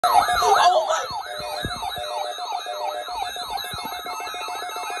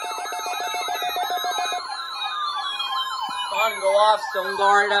off,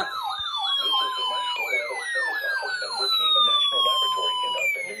 zoneguard. This is the National Weather Service Office at Brookhaven National Laboratory in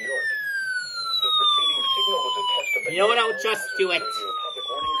Upton, New York. The preceding signal was a test of the You know what? I'll just do it. radio public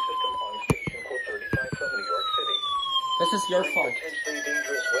warning system on station code 35 from New York City. This is your fault. Potentially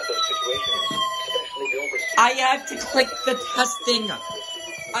dangerous weather situations, especially the overseas. I have to click the testing.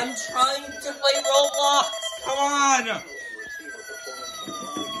 I'm trying to play Roblox. Come on.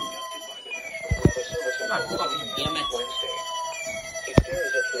 God fucking damn it. If there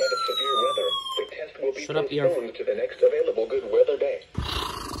is a threat of severe weather, the test will be postponed to the next available good weather day.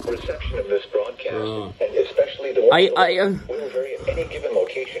 Reception of this broadcast, and especially the one will vary at any given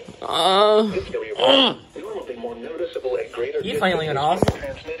location. This area will normally more noticeable at greater He finally went off.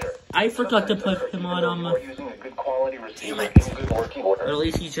 transmitter. I forgot to put him on, Using a good quality receiver Damn it. in good working order. Or at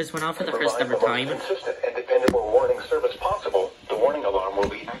least he just went off for the first ever time. Consistent and dependable warning service possible. The warning alarm will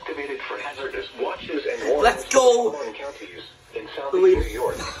be activated for hazardous watches and warnings. Let's go! In foreign counties in southeast New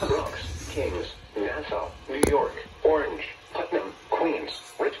York, Bronx, Kings, Nassau, New York, Orange, Putnam, Queens,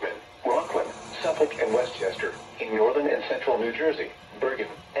 Richmond, Rockland, Suffolk, and Westchester. In northern and central New Jersey, Bergen,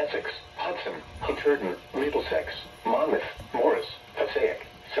 Essex, Hudson, Hunterdon, Middlesex, Monmouth, Morris, Passaic,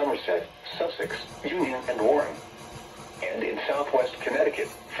 Somerset, Sussex, Union, and Warren. And in southwest Connecticut,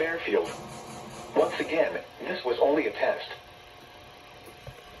 Fairfield. Once again, this was only a test.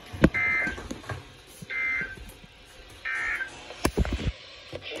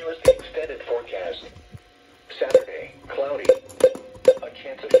 Here is the extended forecast. Saturday, cloudy. A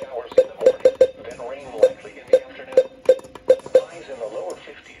chance of showers in the morning, then rain likely in the afternoon. Highs in the lower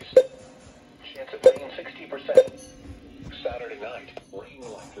 50s. Chance of rain 60%. Saturday night, rain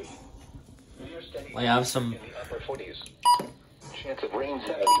likely. Near steady I have some. in the upper 40s. Chance of rain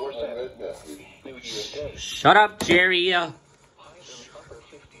 70%. New Year's Day. Shut up, Jerry. Highs in the upper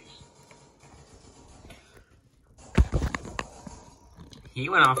 50s. He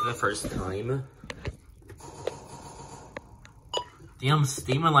went off for the first time. Damn,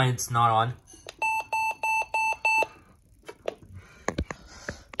 Steam Alliance not on. I'm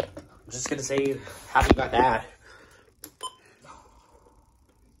just gonna say happy about that.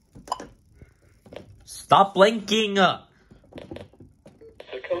 Stop blinking!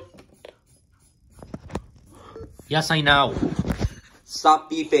 Yes, I know. Stop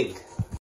beeping.